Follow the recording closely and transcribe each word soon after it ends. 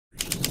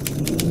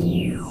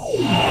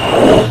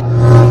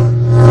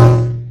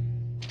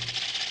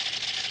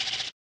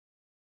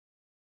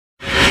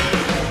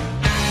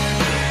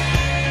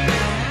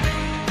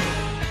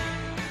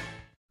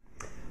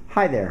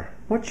Hi there.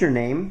 What's your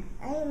name?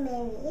 I'm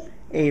Avery.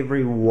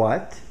 Avery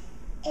what?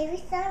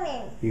 Avery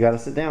Simon. You gotta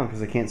sit down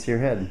because I can't see your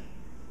head.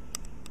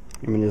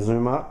 You mean to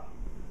zoom up?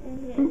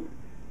 Mm-hmm.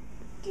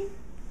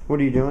 What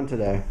are you doing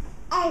today?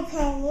 I'm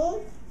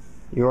playing.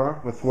 You are?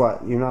 With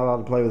what? You're not allowed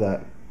to play with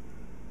that.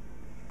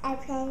 I'm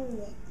playing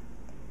it.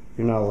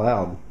 You're not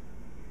allowed.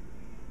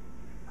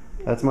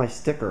 That's my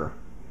sticker.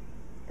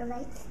 I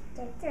like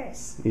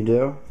stickers. You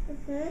do?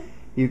 Mm-hmm.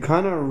 You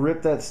kind of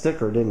ripped that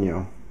sticker, didn't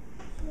you?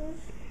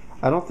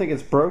 I don't think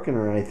it's broken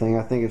or anything.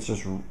 I think it's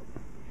just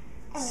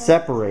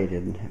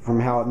separated from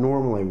how it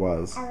normally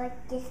was. I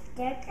like this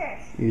sticker.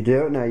 You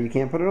do? No, you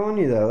can't put it on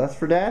you though. That's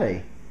for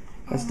Daddy.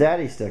 That's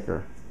Daddy's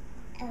sticker.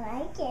 I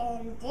like it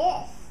in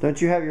this.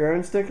 Don't you have your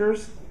own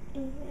stickers?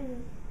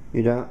 Mm-hmm.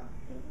 You don't?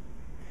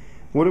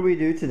 What did we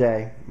do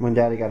today when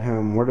Daddy got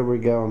home? Where did we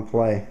go and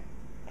play?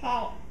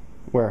 Okay.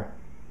 Where?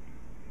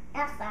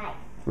 Outside.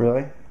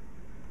 Really?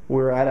 We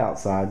were at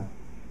outside.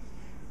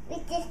 We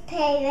just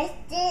play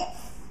with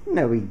this.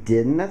 No, we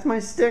didn't. That's my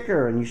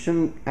sticker, and you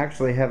shouldn't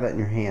actually have that in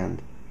your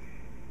hand.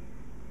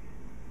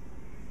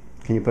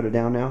 Can you put it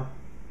down now?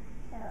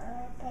 So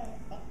I'll play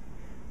with it.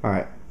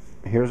 Alright.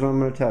 Here's what I'm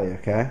going to tell you,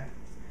 okay?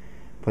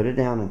 Put it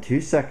down in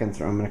 2 seconds,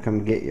 or I'm going to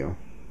come get you.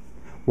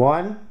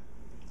 1,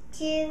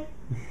 2,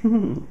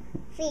 3.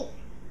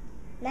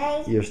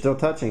 Nice. You're still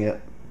touching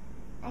it.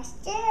 I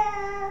still.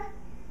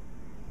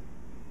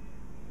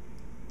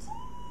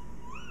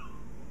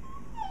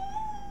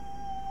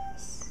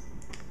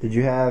 Did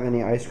you have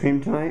any ice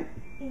cream tonight?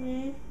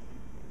 Mm-hmm.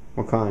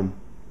 What kind?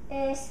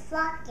 There's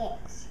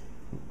rockets.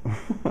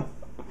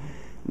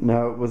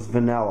 No, it was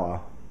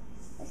vanilla.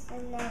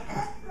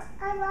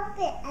 I love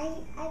it.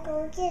 I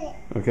go get it.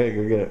 Okay,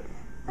 go get it.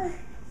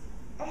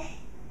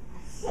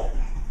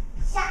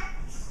 Shack.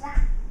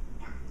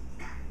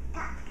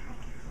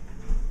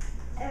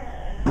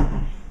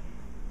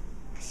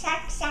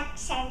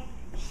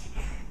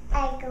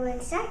 I go in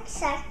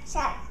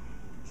shack.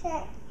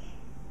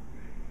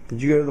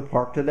 Did you go to the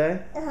park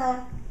today? Uh-huh.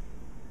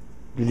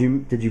 Did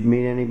you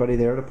meet anybody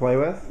there to play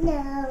with?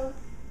 No.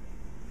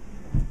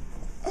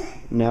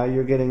 Now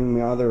you're getting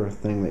the other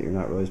thing that you're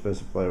not really supposed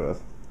to play with.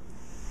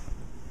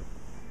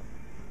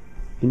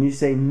 Can you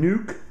say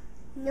nuke?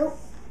 Nope.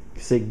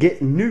 Say get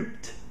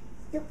nuked.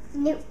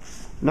 Nope.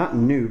 Not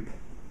noop.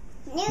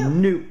 Nope.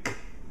 Nuke.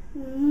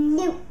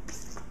 Nope.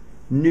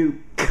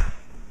 Nuke.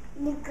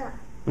 Nuka.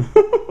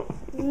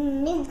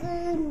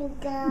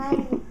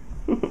 Nuka.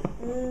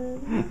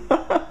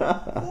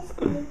 This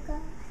Nuka.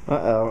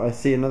 Uh-oh, I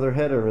see another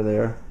head over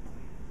there.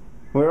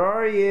 Where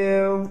are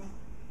you?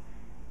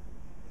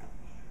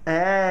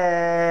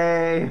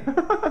 Hey!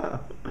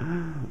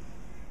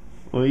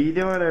 What are you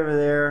doing over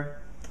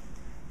there?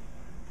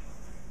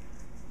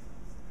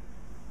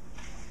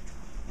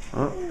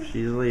 Oh,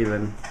 she's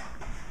leaving.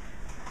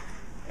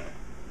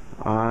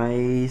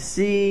 I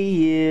see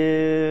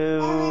you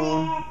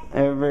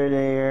over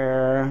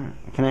there.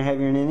 Can I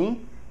have your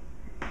ninny?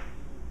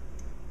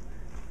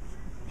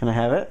 Can I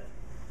have it?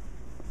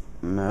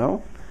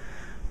 No.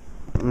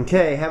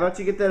 Okay, how about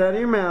you get that out of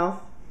your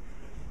mouth?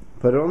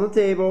 Put it on the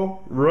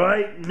table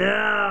right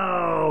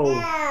now.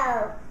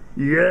 No.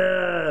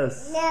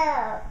 Yes.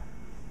 No.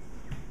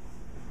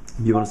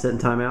 You want to sit in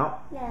timeout?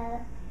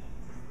 No.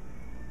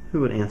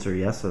 Who would answer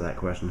yes to that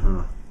question,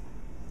 huh?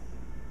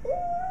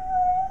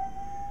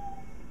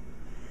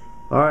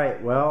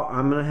 Alright, well,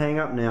 I'm going to hang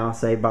up now.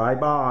 Say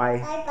bye-bye.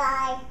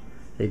 Bye-bye.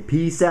 Say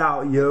peace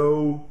out,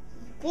 yo.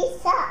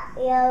 Peace out.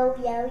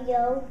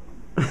 Yo.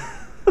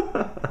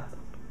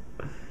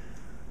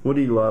 What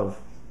do you love?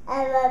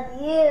 I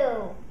love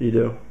you. You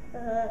do?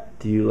 Uh-huh.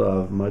 Do you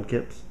love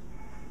Mudkipz?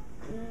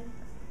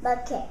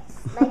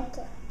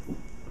 Mudkipz.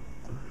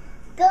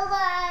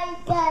 Goodbye,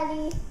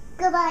 Daddy.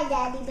 Goodbye,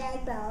 Daddy,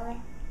 bad boy.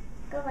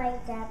 Goodbye,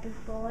 Daddy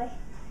boy.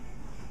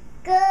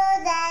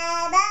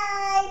 Goodbye,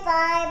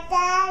 bye,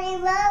 Daddy,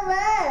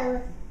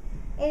 whoa.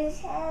 And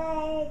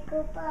say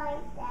goodbye,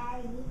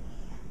 Daddy.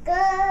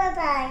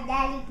 Goodbye,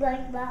 Daddy,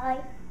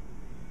 bye.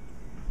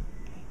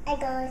 I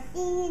go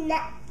see you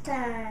next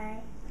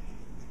time.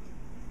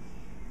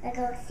 I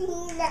go see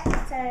you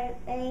next time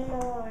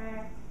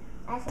anymore.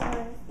 I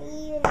say,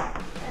 see you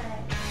next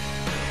time.